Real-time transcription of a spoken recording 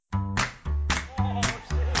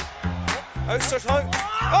Ousters out.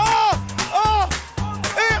 On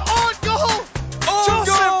goal!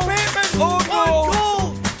 Joseph Bateman on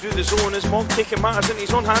goal! Through the zone as Monk taking matters into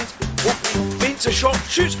his own hands. Feints a shot,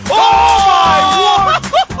 shoots. Oh my word!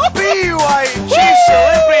 BYG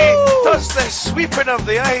celebrity does the sweeping of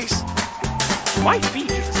the ice. My feet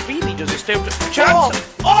just really does it still chance.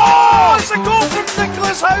 It's a goal from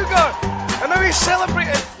Nicholas Hauger! And now he's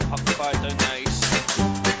celebrating. Puck fired down the ice.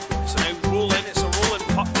 It's now rolling, it's a rolling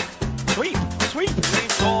puck. Sweep!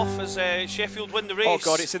 Waved off as Sheffield win the race. Oh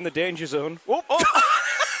god, it's in the danger zone. Oh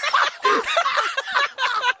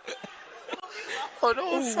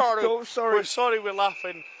no, sorry. Oh, sorry. We're sorry we're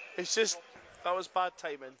laughing. It's just, that was bad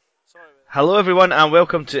timing. Sorry. Hello everyone and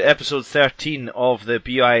welcome to episode 13 of the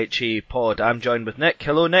BIHA pod. I'm joined with Nick.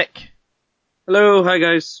 Hello Nick. Hello, hi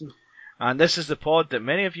guys. And this is the pod that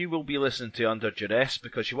many of you will be listening to under duress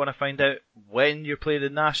because you want to find out when you're playing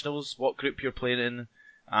in Nationals, what group you're playing in,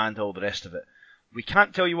 and all the rest of it. We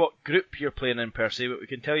can't tell you what group you're playing in per se, but we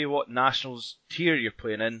can tell you what Nationals tier you're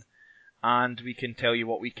playing in, and we can tell you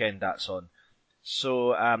what weekend that's on.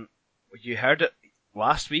 So, you heard it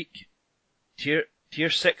last week, tier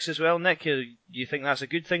 6 as well, Nick. You think that's a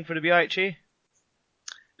good thing for the BIHA?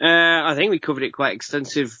 I think we covered it quite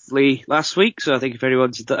extensively last week, so I think if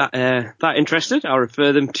anyone's that interested, I'll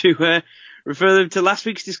refer them to last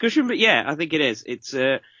week's discussion. But yeah, I think it is.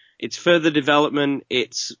 It's further development.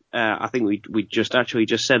 It's I think we just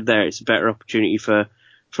said there, it's a better opportunity for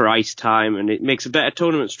ice time, and it makes a better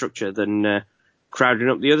tournament structure than crowding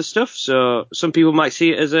up the other stuff. So some people might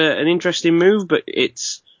see it as an interesting move, but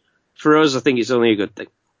for us, I think it's only a good thing.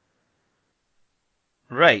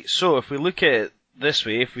 Right. So if we look at it this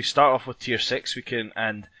way, if we start off with tier 6,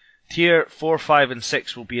 and tier 4, 5 and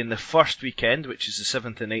 6 will be in the first weekend, which is the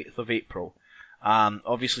 7th and 8th of April.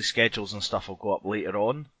 Obviously schedules and stuff will go up later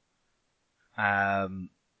on.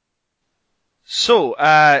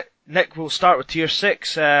 Nick, we'll start with tier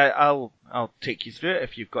 6. I'll take you through it.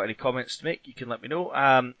 If you've got any comments to make, you can let me know.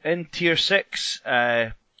 In tier 6,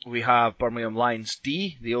 we have Birmingham Lions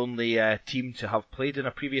D, the only team to have played in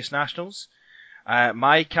a previous Nationals.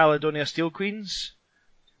 My Caledonia Steel Queens,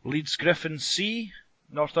 Leeds Griffins C,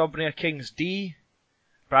 Northumbria Kings D,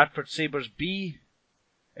 Bradford Sabres B,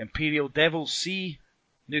 Imperial Devils C,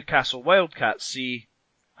 Newcastle Wildcats C,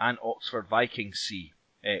 and Oxford Vikings C.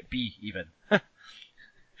 B even.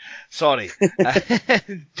 Sorry.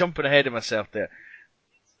 Jumping ahead of myself there.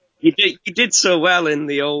 You did so well in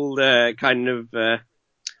the old kind of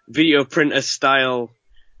video printer style.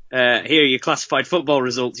 Here are your classified football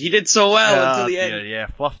results. You did so well until the end. Yeah,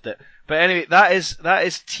 fluffed it. But anyway, that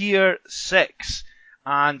is tier 6.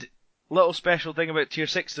 And little special thing about tier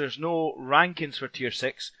 6, there's no rankings for tier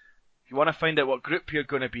 6. If you want to find out what group you're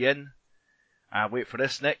going to be in, wait for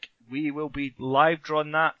this, Nick. We will be live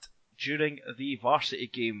drawing that during the varsity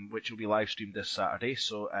game, which will be live streamed this Saturday.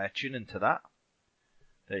 So tune into that.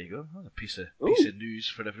 There you go. That's a piece of news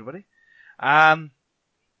for everybody. There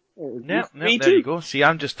you go. See,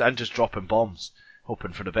 I'm just dropping bombs,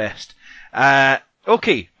 hoping for the best.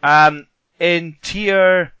 Okay. In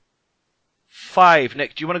tier 5,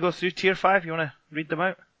 Nick, do you want to go through tier 5? You want to read them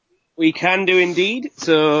out? We can do indeed.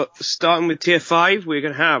 So, starting with tier 5, we're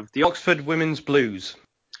going to have the Oxford Women's Blues,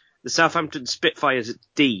 the Southampton Spitfires at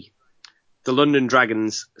D, the London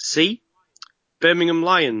Dragons C, Birmingham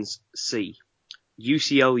Lions C,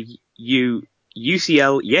 UCL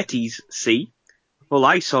Yetis C, Hull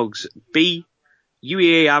Ice Hogs B,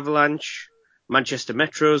 UEA Avalanche, Manchester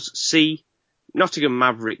Metros C, Nottingham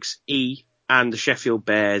Mavericks E, and the Sheffield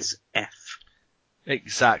Bears F.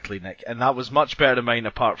 Exactly, Nick. And that was much better than mine,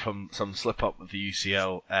 apart from some slip up with the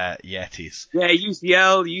UCL Yetis. Yeah,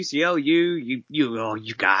 UCL,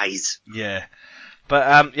 you guys. Yeah.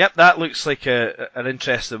 But, yep, that looks like an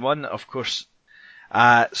interesting one, of course.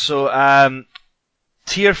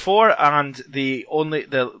 Tier 4 and the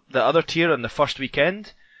other tier on the first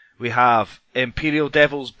weekend, we have Imperial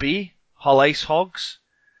Devils B, Hull Ice Hogs,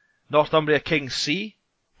 Northumbria Kings C,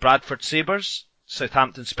 Bradford Sabres,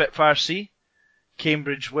 Southampton Spitfire C,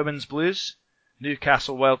 Cambridge Women's Blues,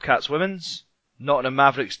 Newcastle Wildcats Women's, Nottingham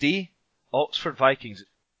Mavericks D, Oxford Vikings,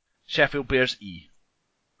 Sheffield Bears E.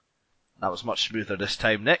 That was much smoother this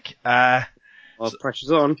time, Nick.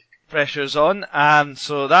 Pressure's on. Pressure's on.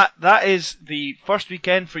 So that is the first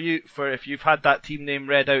weekend for you, for if you've had that team name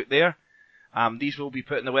read out there. These will be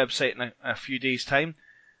put on the website in a few days' time.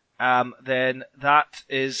 Then that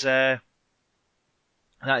is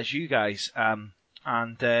you guys.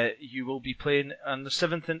 And you will be playing on the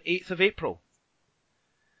 7th and 8th of April.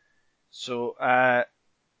 So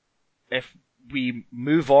if we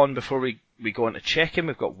move on before we we go on to check-in.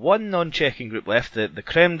 We've got one non-check-in group left, the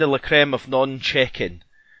creme de la creme of non-check-in.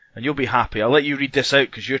 And you'll be happy. I'll let you read this out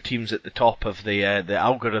because your team's at the top of the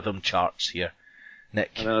algorithm charts here,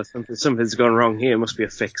 Nick. I know something's gone wrong here. Must be a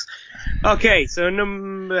fix. Okay, so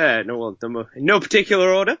number in no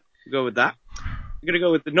particular order. We'll go with that. We're going to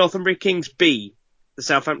go with the Northumbria Kings B, the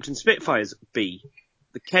Southampton Spitfires B,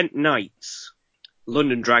 the Kent Knights,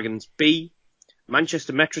 London Dragons B,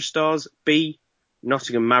 Manchester Metrostars B,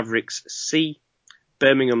 Nottingham Mavericks C,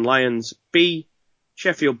 Birmingham Lions B,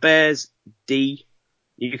 Sheffield Bears D,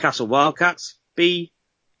 Newcastle Wildcats B,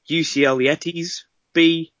 UCL Yetis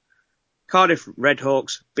B, Cardiff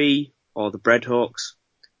Redhawks B, or the Breadhawks,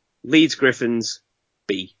 Leeds Griffins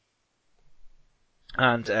B.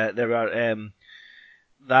 And there are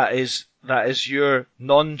that is your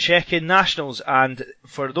non-check-in nationals. And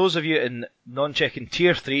for those of you in non-check-in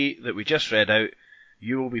Tier 3 that we just read out,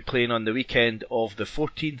 you will be playing on the weekend of the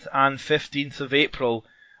 14th and 15th of April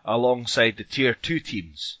alongside the Tier 2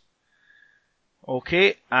 teams.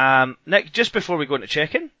 Okay, Nick, just before we go into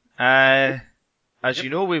check-in, as you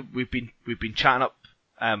know, we've been chatting up,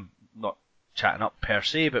 not chatting up per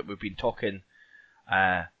se, but we've been talking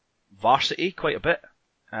varsity quite a bit,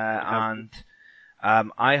 and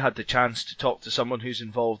I had the chance to talk to someone who's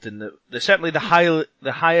involved in certainly the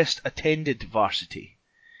highest attended varsity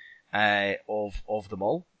of them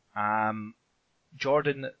all,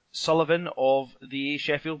 Jordan Sullivan of the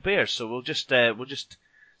Sheffield Bears. So we'll just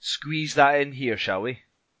squeeze that in here, shall we?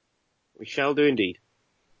 We shall do indeed.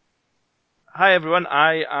 Hi everyone,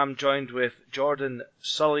 I am joined with Jordan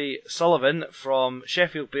Sullivan from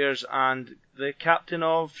Sheffield Bears and the captain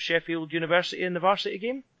of Sheffield University in the varsity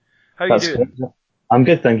game. How are you doing? Good. I'm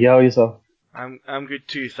good, thank you. How are yourself? I'm good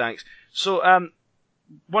too, thanks. So,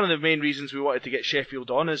 one of the main reasons we wanted to get Sheffield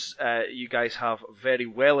on is you guys have a very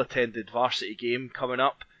well attended varsity game coming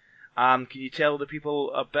up. Can you tell the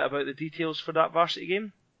people a bit about the details for that varsity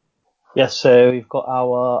game? Yes, so we've got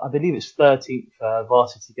our, I believe it's 13th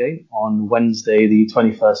varsity game on Wednesday, the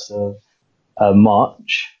 21st of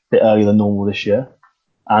March, a bit earlier than normal this year.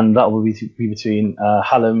 And that will be between Sheffield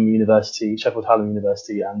Hallam University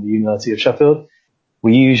and the University of Sheffield.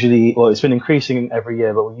 We usually, it's been increasing every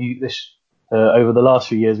year, but over the last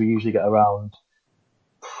few years, we usually get around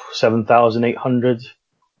 7,800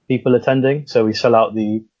 people attending. So we sell out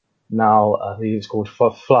I think it's called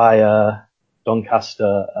Flyer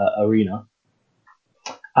Doncaster Arena.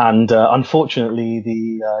 And unfortunately,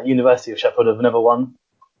 the University of Sheffield have never won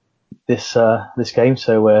this game,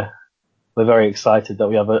 so we're very excited that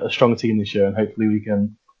we have a strong team this year, and hopefully we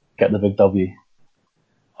can get the big W.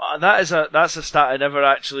 That's a stat I never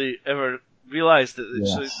actually ever realised that.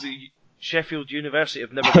 Yes. So the Sheffield University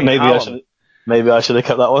have never been Hallam. Maybe I should have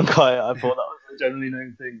kept that one quiet. I thought that was a generally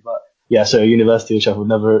known thing, but yeah. So University of Sheffield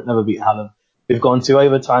never beat Hallam. We've gone to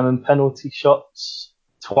overtime and penalty shots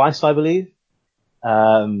twice, I believe,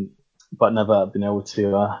 but never been able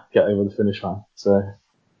to get over the finish line. So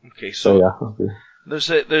yeah.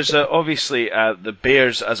 There's obviously the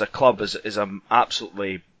Bears as a club is an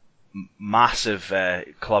absolutely massive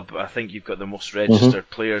club. I think you've got the most registered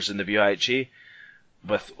players in the BIHA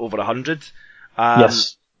with over 100.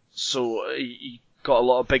 Yes. So you got a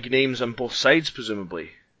lot of big names on both sides,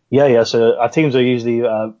 presumably. Yeah. So our teams are usually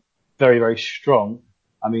very, very strong.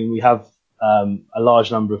 I mean, we have a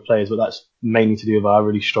large number of players, but that's mainly to do with our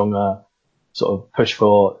really strong sort of push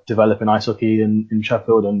for developing ice hockey in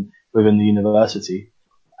Sheffield and within the university.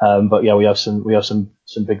 But yeah, we have some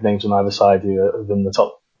big names on either side who have been the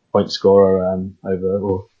top point scorer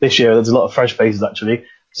this year. There's a lot of fresh faces actually,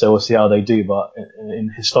 so we'll see how they do. But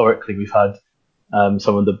historically, we've had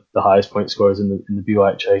some of the highest point scorers in the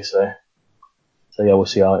BYHA. So yeah, we'll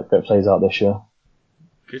see how it plays out this year.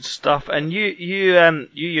 Good stuff. And you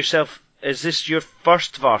yourself, is this your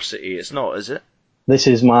first varsity? It's not, is it? This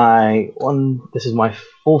is my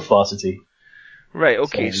fourth varsity. Right.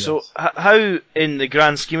 Okay. So how, in the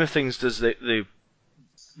grand scheme of things, does the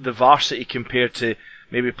varsity compare to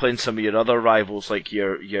maybe playing some of your other rivals, like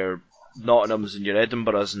your Nottinghams and your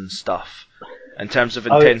Edinburghs and stuff, in terms of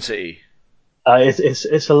intensity?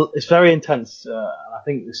 It's very intense. I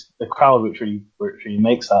think it's the crowd which really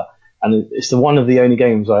makes that, and it's one of the only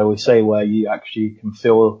games I always say where you actually can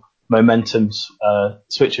feel momentum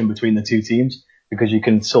switching between the two teams, because you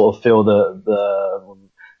can sort of feel the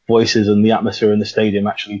voices and the atmosphere in the stadium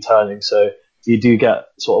actually turning. So you do get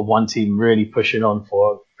sort of one team really pushing on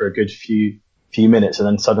for a good few minutes, and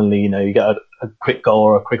then suddenly you get a quick goal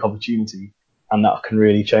or a quick opportunity, and that can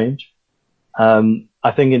really change.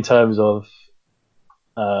 I think in terms of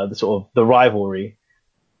the rivalry,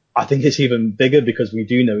 I think it's even bigger because we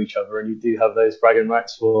do know each other, and you do have those bragging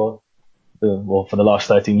rights for well, for the last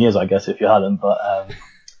 13 years, I guess, if you hadn't. But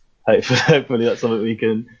hopefully that's something we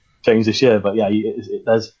can change this year. But yeah,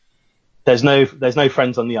 there's no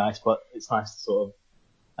friends on the ice, but it's nice to sort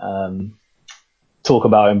of talk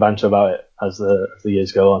about it and banter about it as the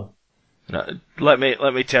years go on. No, let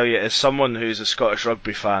me tell you, as someone who's a Scottish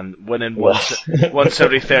rugby fan, winning once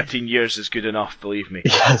every 13 years is good enough. Believe me.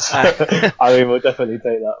 Yes, I mean we'll definitely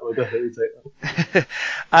take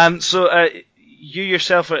that. So you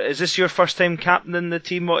yourself, is this your first time captaining the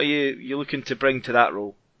team? What are you looking to bring to that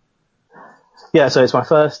role? Yeah, so it's my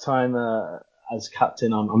first time as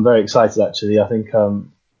captain. I'm very excited actually. I think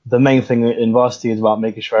the main thing in varsity is about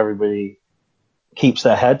making sure everybody keeps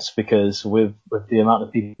their heads, because with the amount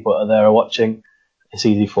of people that are there watching, it's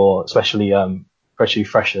easy for especially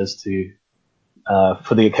freshers to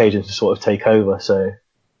for the occasion to sort of take over. So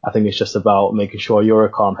I think it's just about making sure you're a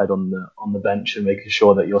calm head on the bench and making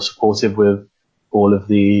sure that you're supportive with all of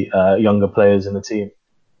the younger players in the team,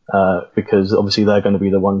 because obviously they're going to be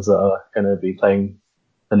the ones that are going to be playing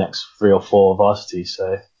the next 3 or 4 varsity.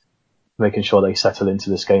 So making sure they settle into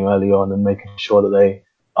this game early on and making sure that they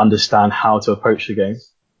understand how to approach the game.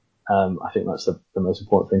 I think that's the most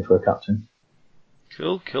important thing for a captain.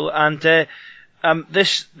 Cool. And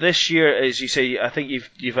this year, as you say, I think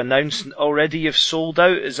you've announced already you've sold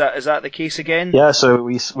out. Is that the case again? Yeah. So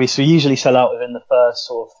we usually sell out within the first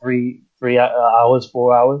sort of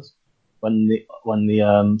 4 hours when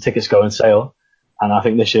the tickets go on sale. And I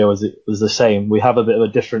think this year was the same. We have a bit of a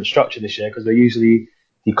different structure this year because we're usually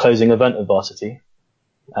the closing event of varsity.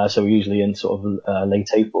 So we're usually in sort of late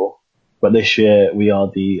April, but this year we are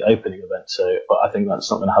the opening event. But I think that's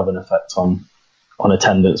not going to have an effect on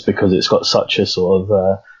attendance because it's got such a sort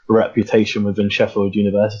of reputation within Sheffield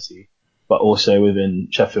University, but also within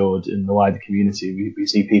Sheffield in the wider community. We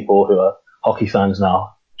see people who are hockey fans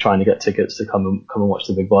now trying to get tickets to come and watch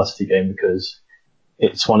the big varsity game because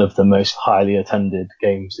it's one of the most highly attended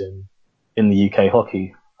games in the UK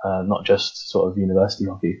hockey, not just sort of university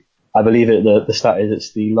hockey. I believe the stat is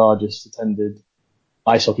it's the largest attended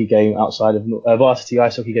ice hockey game outside of varsity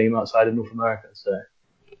ice hockey game outside of North America. So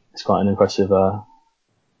it's quite an impressive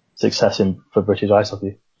success for British ice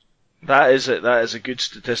hockey. That is a good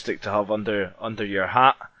statistic to have under your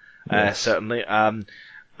hat, yes. Certainly. And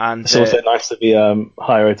it's also nice to be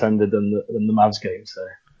higher attended than the Mavs game. So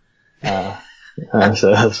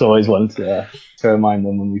so that's always one to remind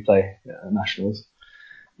them when we play nationals.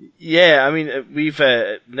 Yeah, I mean, we've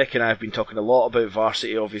Nick and I have been talking a lot about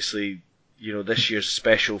varsity. Obviously, this year's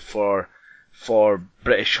special for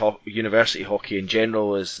British university hockey in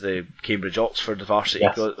general is the Cambridge Oxford varsity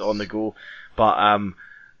on the go. But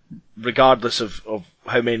regardless of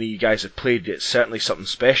how many you guys have played, it's certainly something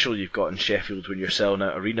special you've got in Sheffield when you're selling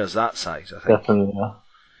out arenas that size. I think. Definitely, yeah.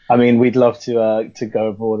 I mean, we'd love to go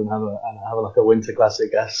abroad and have like a Winter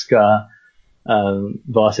Classic-esque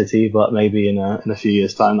varsity, but maybe in a few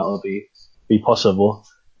years' time that will be possible.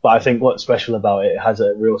 But I think what's special about it has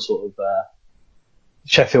a real sort of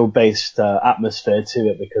Sheffield-based atmosphere to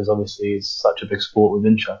it because obviously it's such a big sport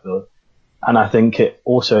within Sheffield, and I think it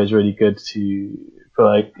also is really good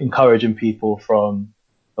for encouraging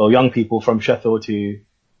young people from Sheffield who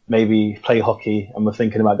maybe play hockey and were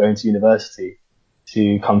thinking about going to university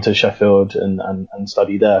to come to Sheffield and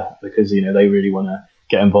study there because they really want to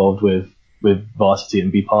get involved with varsity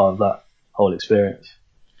and be part of that whole experience.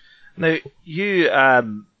 Now,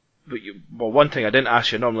 one thing I didn't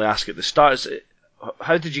ask you, I normally ask at the start, is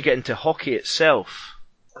how did you get into hockey itself?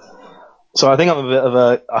 So I think I'm a bit of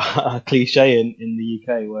a cliche in the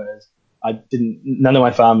UK, whereas none of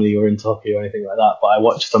my family were into hockey or anything like that, but I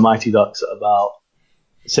watched the Mighty Ducks at about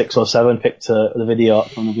 6 or 7, picked the video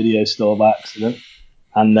up from the video store by accident,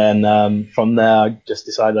 and then from there I just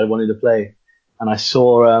decided I wanted to play. And I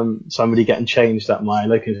saw somebody getting changed at my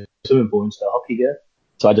local swimming pool into hockey gear.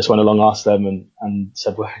 So I just went along, asked them, and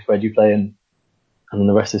said, where do you play? And then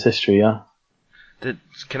the rest is history, yeah.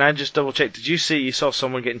 Can I just double check? Did you say you saw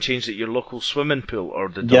someone getting changed at your local swimming pool, or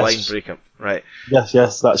did the line break up? Right.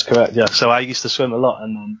 Yes, that's correct, yeah. So I used to swim a lot,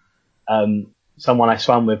 and then someone I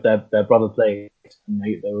swam with, their brother played, and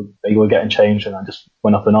they were getting changed, and I just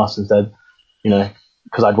went up and asked instead,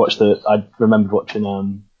 because I remembered watching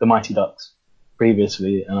the Mighty Ducks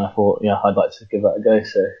previously, and I thought, I'd like to give that a go.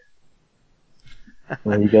 So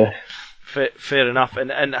there you go. Fair enough.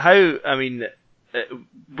 And how? I mean,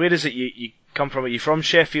 where is it you come from? Are you from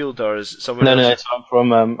Sheffield or is it somewhere else? No.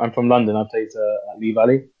 I'm from London. I played at Lee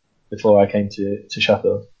Valley before I came to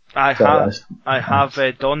Sheffield. I have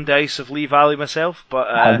donned the ice of Lee Valley myself, but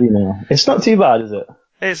it's not too bad, is it?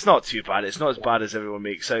 It's not too bad. It's not as bad as everyone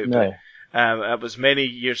makes out. No. That was many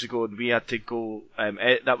years ago, and we had to go.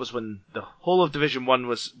 That was when the whole of Division 1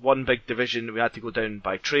 was one big division. We had to go down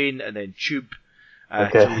by train and then tube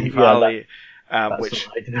to Lee Valley, which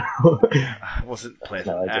wasn't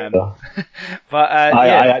pleasant.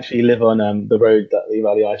 I actually live on the road that Lee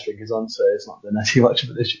Valley Ice Rink is on, so it's not been too much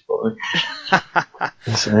of an issue for me.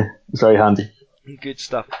 So it's very handy. Good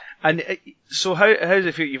stuff. And so, how does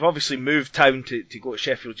it feel? You've obviously moved town to go to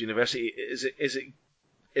Sheffield University.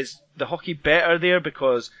 Is the hockey better there?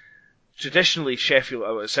 Because traditionally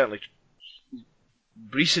Sheffield, certainly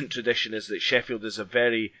recent tradition is that Sheffield is a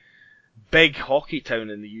very big hockey town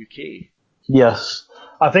in the UK. Yes.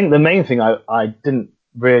 I think the main thing I didn't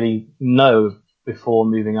really know before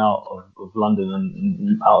moving out of London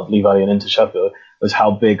and out of Lee Valley and into Sheffield was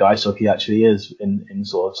how big ice hockey actually is in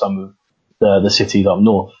sort of some of the cities up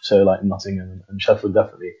north. So like Nottingham and Sheffield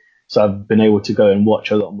definitely. So I've been able to go and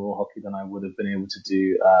watch a lot more hockey than I would have been able to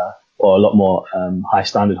do, or a lot more high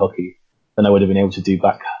standard hockey than I would have been able to do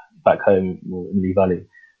back home in Lee Valley.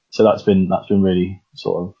 So that's been really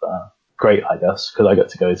sort of great, I guess, because I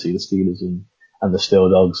get to go see the Steelers and the Steel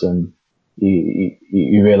Dogs, and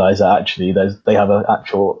you realise that actually they have an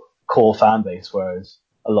actual core fan base, whereas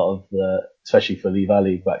a lot of especially for Lee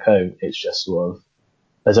Valley back home, it's just sort of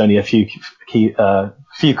there's only a few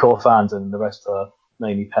core fans, and the rest are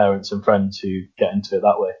mainly parents and friends who get into it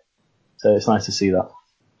that way. So it's nice to see that.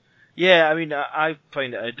 Yeah, I mean, I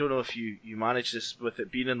find it. I don't know if you managed this with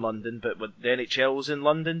it being in London, but when the NHL was in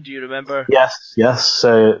London, do you remember? Yes. So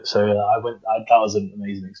I went. That was an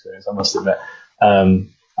amazing experience, I must admit. I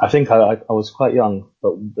think I was quite young,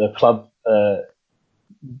 but the club, the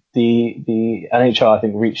NHL, I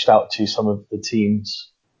think reached out to some of the teams,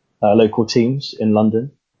 local teams in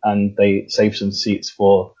London, and they saved some seats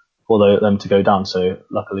for them to go down. So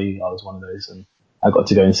luckily, I was one of those, and I got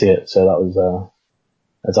to go and see it. So that was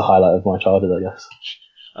as a highlight of my childhood, I guess.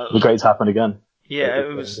 It was great to happen again. Yeah,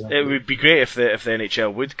 it would be great if the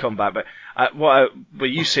NHL would come back. But what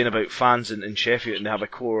you saying about fans in Sheffield and they have a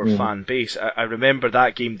core fan base, I remember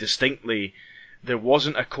that game distinctly. There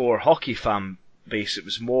wasn't a core hockey fan base. It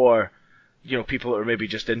was more, people that were maybe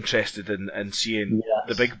just interested in seeing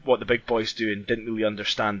what the big boys do and didn't really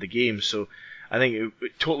understand the game. So I think it would be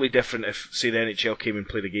totally different if, say, the NHL came and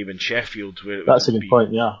played a game in Sheffield. That's a good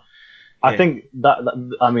point. Yeah. I think that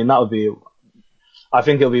would be. I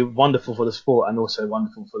think it would be wonderful for the sport and also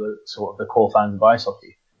wonderful for the sort of the core fans of ice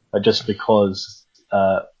hockey. But just because,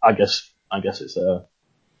 I guess it's a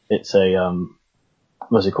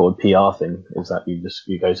what's it called, PR thing, is that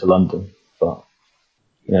you go to London. But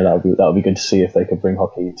that would be good to see if they could bring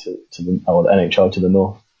hockey to the NHL to the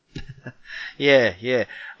north. Yeah.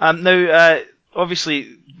 Now,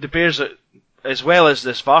 obviously, the Bears, as well as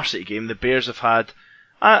this varsity game, the Bears have had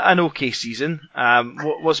an okay season.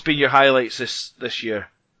 What's been your highlights this year?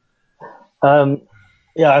 I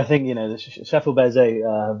think the Sheffield Bears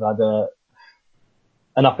have had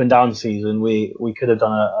an up and down season. We could have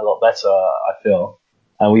done a lot better, I feel.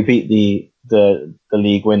 We beat the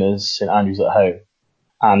league winners, St Andrews, at home,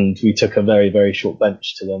 and we took a very, very short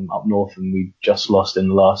bench to them up north, and we just lost in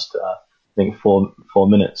the last I think 4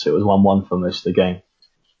 minutes. It was 1-1 for most of the game.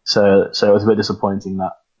 So it was a bit disappointing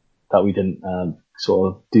that we didn't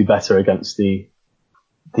sort of do better against the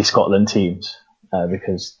Scotland teams,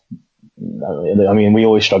 because we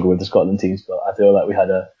always struggle with the Scotland teams, but I feel like we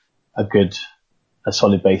had a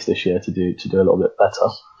solid base this year to do a little bit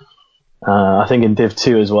better. I think in Div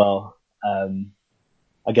 2 as well.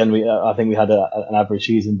 Again, I think we had an average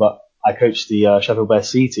season, but I coached the Sheffield Bears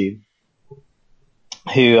C team,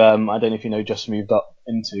 who I don't know if you know, just moved up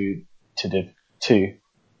into Div 2.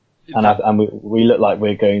 And we look like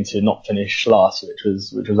we're going to not finish last, which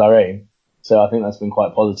was our aim. So I think that's been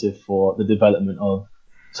quite positive for the development of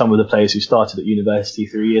some of the players who started at university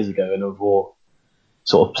 3 years ago and have all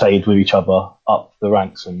sort of played with each other up the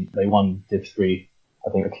ranks, and they won Div 3,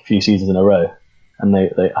 I think, a few seasons in a row. And I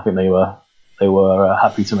think they were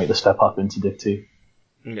happy to make the step up into Div 2.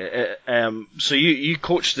 Yeah, so you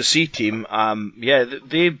coached the C team.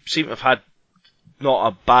 They seem to have had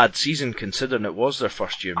not a bad season considering it was their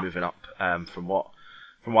first year moving up. From what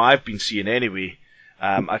I've been seeing anyway,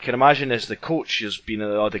 I can imagine as the coach there's been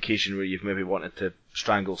an odd occasion where you've maybe wanted to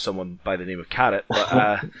strangle someone by the name of Carrot.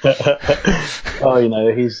 But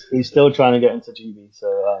he's still trying to get into GB,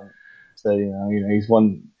 so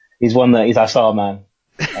he's our star man,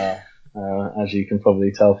 as you can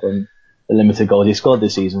probably tell from the limited goals he scored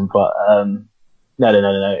this season. But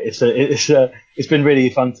No. It's been really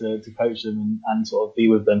fun to coach them and sort of be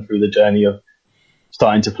with them through the journey of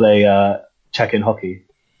starting to play check-in hockey,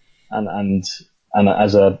 and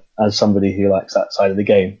as somebody who likes that side of the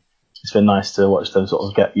game, it's been nice to watch them sort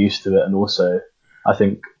of get used to it, and also I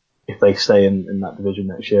think if they stay in that division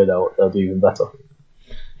next year, they'll do even better.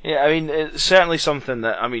 Yeah, I mean, it's certainly something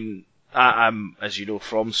that, I mean, I'm, as you know,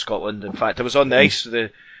 from Scotland. In fact, I was on the ice for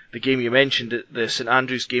the game you mentioned, the St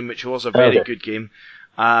Andrews game, which was a very good game.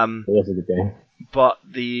 It was a good game. But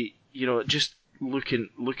just looking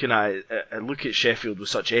at Sheffield with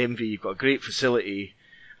such envy. You've got a great facility,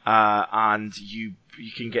 and you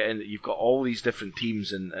can get in. You've got all these different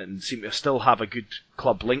teams, and seem to still have a good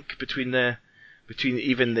club link between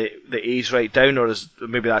even the A's right down, or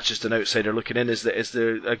maybe that's just an outsider looking in. Is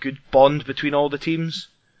there a good bond between all the teams?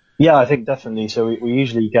 Yeah, I think definitely. So we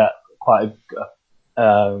usually get quite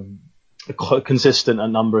a consistent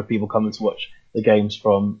number of people coming to watch the games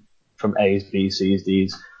from A's, B's, C's,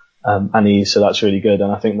 D's, and E's. So that's really good,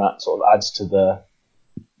 and I think that sort of adds to the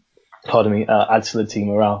team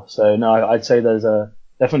morale. So no, I'd say there's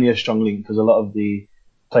definitely a strong link, because a lot of the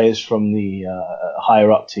players from the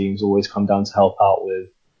higher up teams always come down to help out with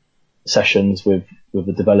sessions with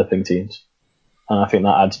the developing teams, and I think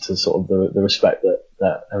that adds to sort of the respect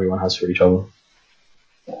that everyone has for each other.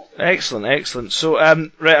 Excellent. So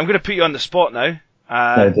right, I'm going to put you on the spot now.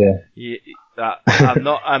 Oh dear. I'm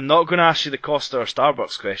not going to ask you the Costa or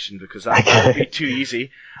Starbucks question, because that would be too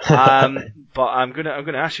easy. But I'm going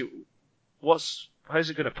to ask you, how's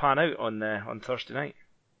it going to pan out on Thursday night?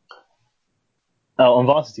 On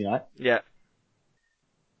Varsity night? Yeah.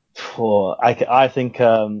 I think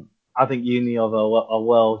Uni are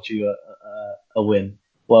well due a win,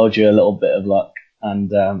 well due a little bit of luck,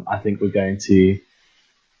 and I think we're going to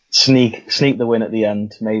sneak the win at the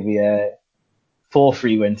end. Maybe a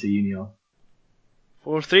 4-3 win to Union.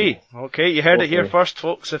 4-3. Okay, you heard 4-3. It here first,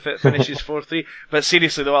 folks. If it finishes 4-3, but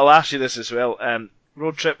seriously though, I'll ask you this as well.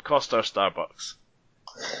 Road trip, Costa or Starbucks?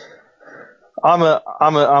 I'm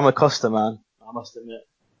a Costa man. I must admit,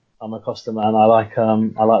 I'm a Costa man. I like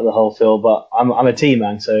the whole feel, but I'm a tea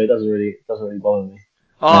man, so it doesn't really bother me.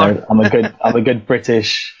 Oh. I'm a good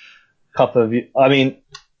British cup of. I mean,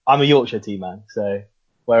 I'm a Yorkshire tea man, so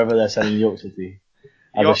wherever they're selling Yorkshire tea,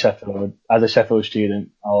 as a Sheffield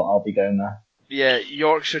student, I'll be going there. Yeah,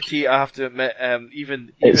 Yorkshire tea. I have to admit,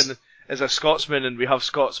 even as a Scotsman, and we have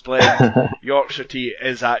Scots blend, Yorkshire tea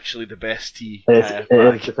is actually the best tea. It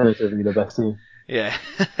is definitively the best tea. Yeah.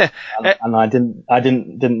 and I didn't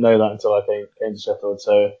know that until I came to Sheffield.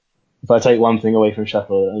 So if I take one thing away from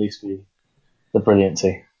Sheffield, it'll at least be the brilliant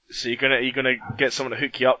tea. So you're gonna get someone to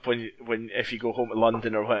hook you up if you go home to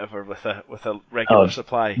London or whatever with a regular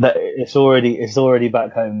supply. It's already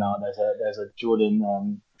back home now. There's a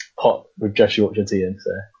Jordan pot with just Yorkshire tea in.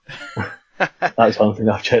 So that's one thing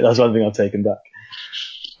I've taken back.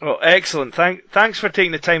 Well, excellent. Thanks for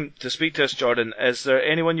taking the time to speak to us, Jordan. Is there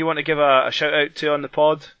anyone you want to give a shout out to on the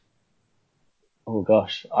pod? Oh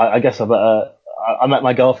gosh, I guess I better. I met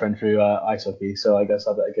my girlfriend through ice hockey, so I guess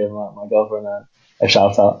I better give my girlfriend a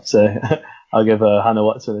shout out. So I'll give Hannah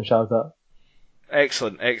Watson a shout out.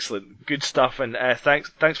 Excellent. Good stuff, and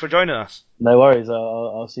thanks for joining us. No worries.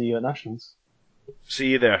 I'll see you at Nationals. See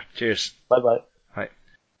you there. Cheers. Bye.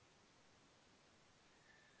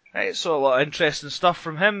 Right, so a lot of interesting stuff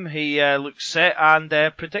from him. He looks set and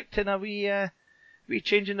predicting a wee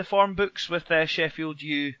change in the form books with Sheffield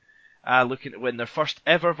U looking to win their first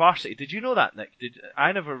ever varsity. Did you know that, Nick?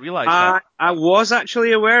 I never realised that. I was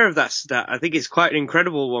actually aware of that stat. I think it's quite an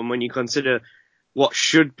incredible one when you consider what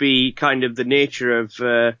should be kind of the nature of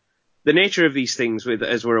these things. With,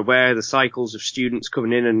 as we're aware, the cycles of students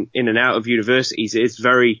coming in and out of universities is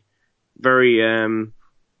very, very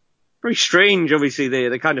very strange. Obviously,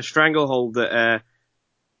 the kind of stranglehold that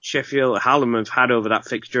Sheffield Hallam have had over that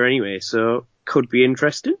fixture anyway, so could be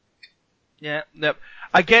interesting. Yeah, yep.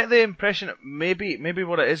 I get the impression that maybe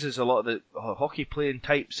what it is a lot of the hockey playing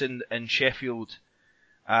types in Sheffield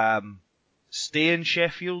stay in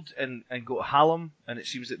Sheffield and go to Hallam, and it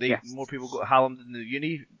seems that more people go to Hallam than the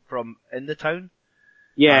uni from in the town.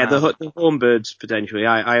 Yeah, the home birds potentially.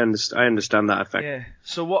 I understand that effect. Yeah.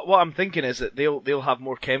 So what I'm thinking is that they'll have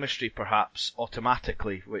more chemistry perhaps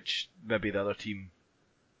automatically, which maybe the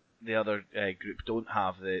other group don't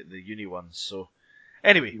have, the uni ones. So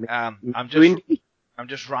anyway, I'm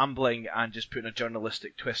just rambling and just putting a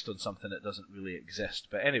journalistic twist on something that doesn't really exist.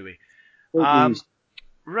 But anyway,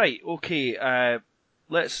 right, okay.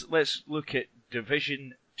 Let's look at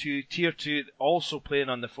Division 2, Tier 2, also playing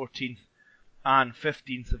on the 14th and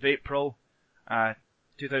 15th of April,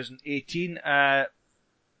 2018.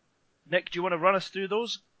 Nick, do you want to run us through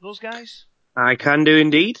those guys? I can do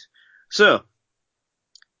indeed. So,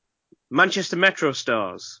 Manchester Metro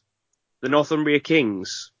Stars, the Northumbria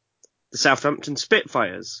Kings, the Southampton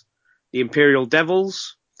Spitfires, the Imperial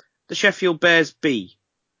Devils, the Sheffield Bears B,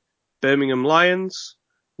 Birmingham Lions,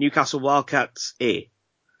 Newcastle Wildcats A,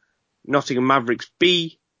 Nottingham Mavericks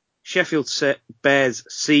B, Sheffield Bears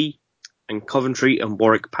C, and Coventry and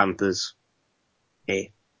Warwick Panthers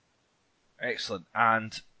A. Excellent.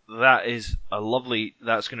 And that is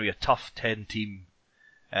that's going to be a tough 10-team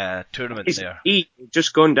tournament there.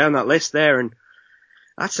 Just going down that list there, and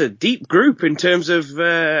that's a deep group in terms of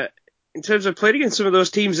playing against some of those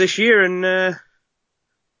teams this year, and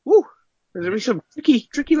there's going to be some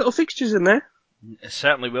tricky little fixtures in there. It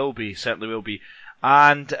certainly will be.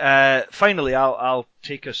 And finally, I'll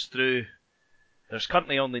take us through. There's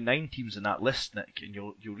currently only 9 teams in that list, Nick, and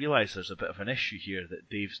you'll realise there's a bit of an issue here that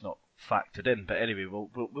Dave's not factored in. But anyway,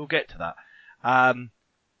 we'll get to that.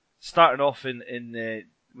 Starting off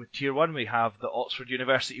with Tier 1, we have the Oxford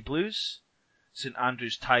University Blues, St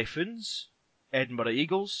Andrews Typhoons, Edinburgh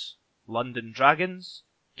Eagles, London Dragons,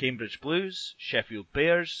 Cambridge Blues, Sheffield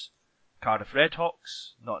Bears, Cardiff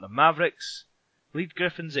Redhawks, Nottingham Mavericks, Leeds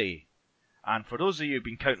Griffins A. And for those of you who've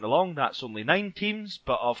been counting along, that's only 9 teams,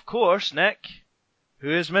 but of course, Nick,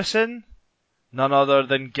 who is missing? None other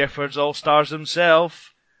than Gifford's All-Stars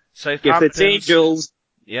himself, Gifford's Angels.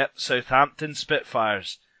 Yep, Southampton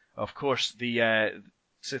Spitfires. Of course, the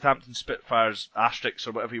Southampton Spitfires asterisks,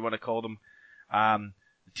 or whatever you want to call them, the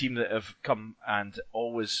team that have come and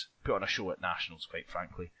always put on a show at Nationals, quite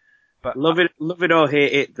frankly. But love it or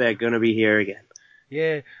hate it, they're going to be here again.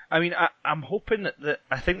 Yeah, I mean, I'm hoping that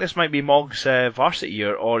I think this might be Mog's varsity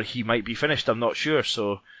year, or he might be finished. I'm not sure.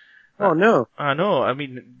 So, oh no, I know. I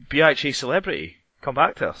mean, BHA celebrity, come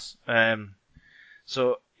back to us.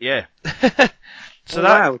 So yeah, so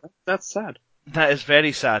wow, that's sad. That is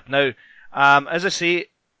very sad. Now, as I say,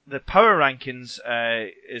 the power rankings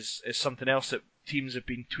is something else that teams have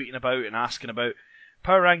been tweeting about and asking about.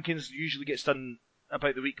 Power rankings usually gets done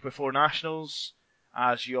about the week before Nationals.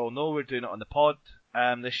 As you all know, we're doing it on the pod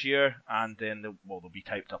this year, and then they'll be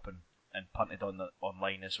typed up and punted on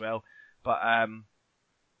online as well. But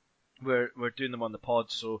we're doing them on the pod,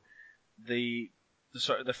 so the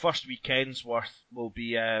sort of the first weekend's worth will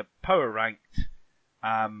be power ranked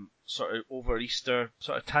sort of over Easter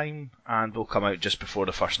sort of time, and will come out just before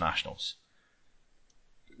the first Nationals.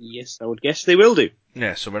 Yes, I would guess they will do.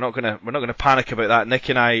 Yeah, so we're not gonna panic about that. Nick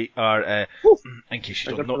and I are, in case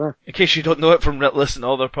you don't know it from listening to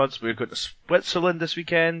other pods, we're going to Switzerland this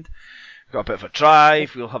weekend. We've got a bit of a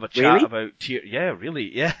drive. We'll have a chat about tier. Yeah,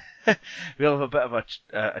 really, yeah. We'll have a bit of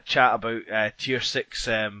a chat about tier 6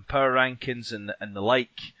 power rankings and the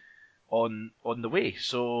like on the way.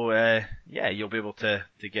 So yeah, you'll be able to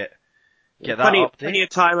get that update.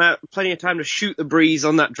 Plenty of time to shoot the breeze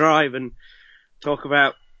on that drive and talk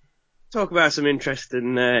about some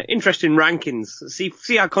interesting rankings.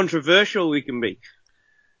 See how controversial we can be.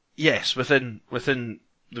 Yes, within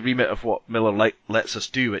the remit of what Miller lets us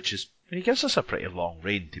do, which is he gives us a pretty long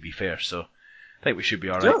reign, to be fair. So I think we should be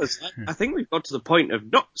all right. I think we've got to the point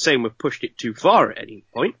of not saying we've pushed it too far at any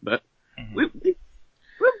point, but we're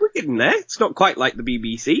getting there. It's not quite like the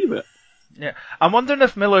BBC, but yeah, I'm wondering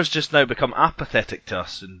if Miller's just now become apathetic to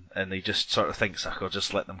us, and he just sort of thinks, I'll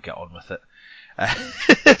just let them get on with it. I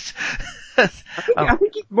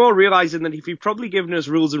think he's more realising that if he'd probably given us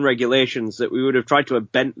rules and regulations, that we would have tried to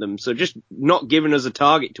have bent them. So just not giving us a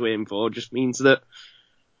target to aim for just means that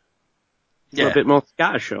we're a bit more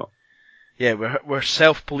scattershot. Yeah, we're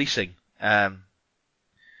self-policing. But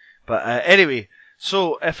anyway,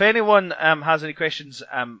 so if anyone has any questions,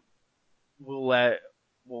 we'll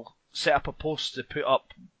set up a post to put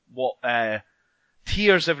up what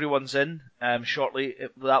tiers everyone's in shortly.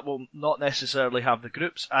 That will not necessarily have the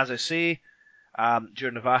groups. As I say,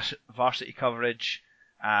 during the varsity coverage,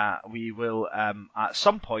 we will at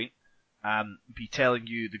some point be telling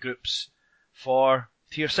you the groups for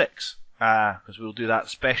tier 6, because we'll do that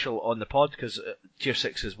special on the pod, because tier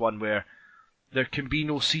 6 is one where there can be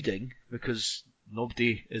no seeding because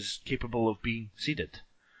nobody is capable of being seeded.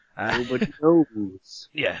 Nobody knows.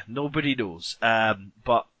 Yeah, nobody knows.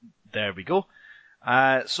 But there we go.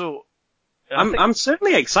 So I'm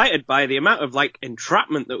certainly excited by the amount of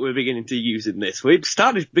entrapment that we're beginning to use in this. We've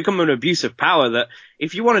started to become an abuse of power that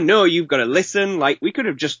if you want to know, you've got to listen. We could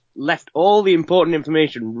have just left all the important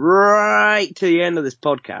information right to the end of this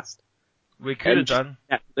podcast. We could have done.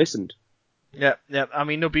 Yeah, listened. Yeah. I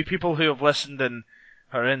mean, there'll be people who have listened and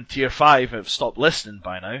are in tier 5 have stopped listening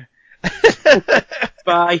by now.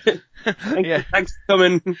 Bye. Thanks for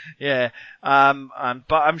coming. Yeah.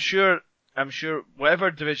 But I'm sure whatever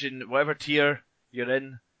division, whatever tier you're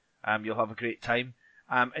in, you'll have a great time.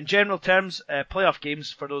 In general terms, playoff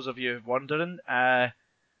games, for those of you wondering,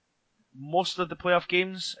 most of the playoff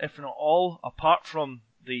games, if not all, apart from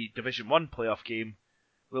the Division 1 playoff game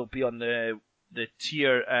will be on the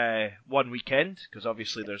Tier 1 weekend, because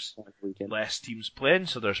obviously there's less teams playing,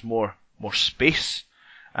 so there's more space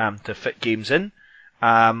to fit games in.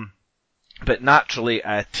 But naturally,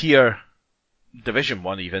 Tier Division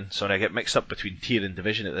 1 even, sorry, I get mixed up between Tier and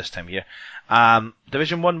Division at this time of year.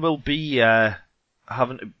 Division 1 will be, we'll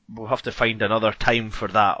have to find another time for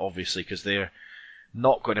that, obviously, because they're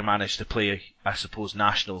not going to manage to play, I suppose,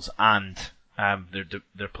 Nationals and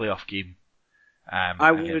their playoff game.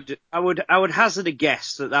 I would hazard a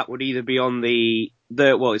guess that would either be on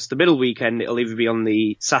it's the middle weekend. It'll either be on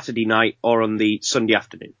the Saturday night or on the Sunday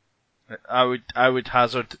afternoon. I would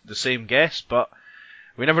hazard the same guess, but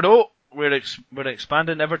we never know. We're an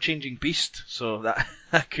expanding, ever-changing beast, so that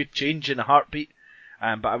could change in a heartbeat.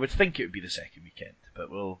 But I would think it would be the second weekend. But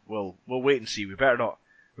we'll wait and see. We better not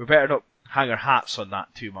hang our hats on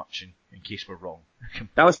that too much in case we're wrong.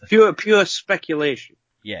 That was pure speculation.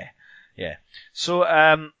 Yeah. So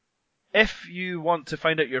if you want to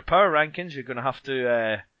find out your power rankings, you're going to have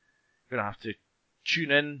to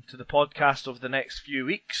tune in to the podcast over the next few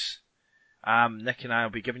weeks. Nick and I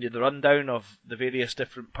will be giving you the rundown of the various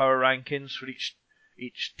different power rankings for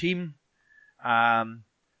each team,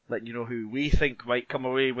 letting you know who we think might come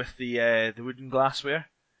away with the wooden glassware,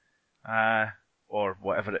 or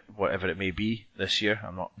whatever it may be this year.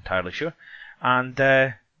 I'm not entirely sure.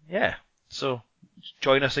 And so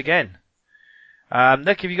join us again.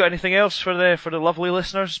 Nick, have you got anything else for the lovely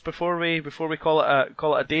listeners before we call it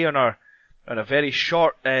a day on a very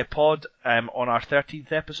short pod on our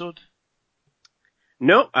 13th episode?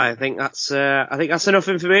 No, I think that's enough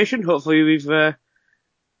information. Hopefully we've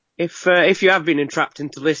if you have been entrapped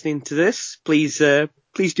into listening to this, please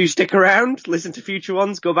do stick around, listen to future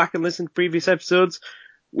ones, go back and listen to previous episodes.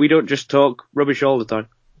 We don't just talk rubbish all the time.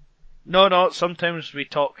 No, sometimes we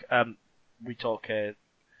talk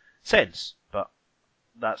sense, but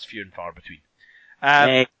that's few and far between.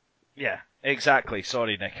 Yeah, exactly.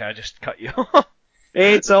 Sorry, Nick, I just cut you off.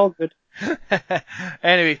 It's all good.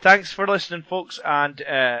 Anyway, thanks for listening, folks, and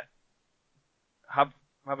have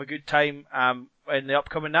a good time in the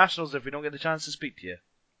upcoming Nationals if we don't get the chance to speak to you.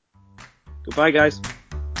 Goodbye, guys.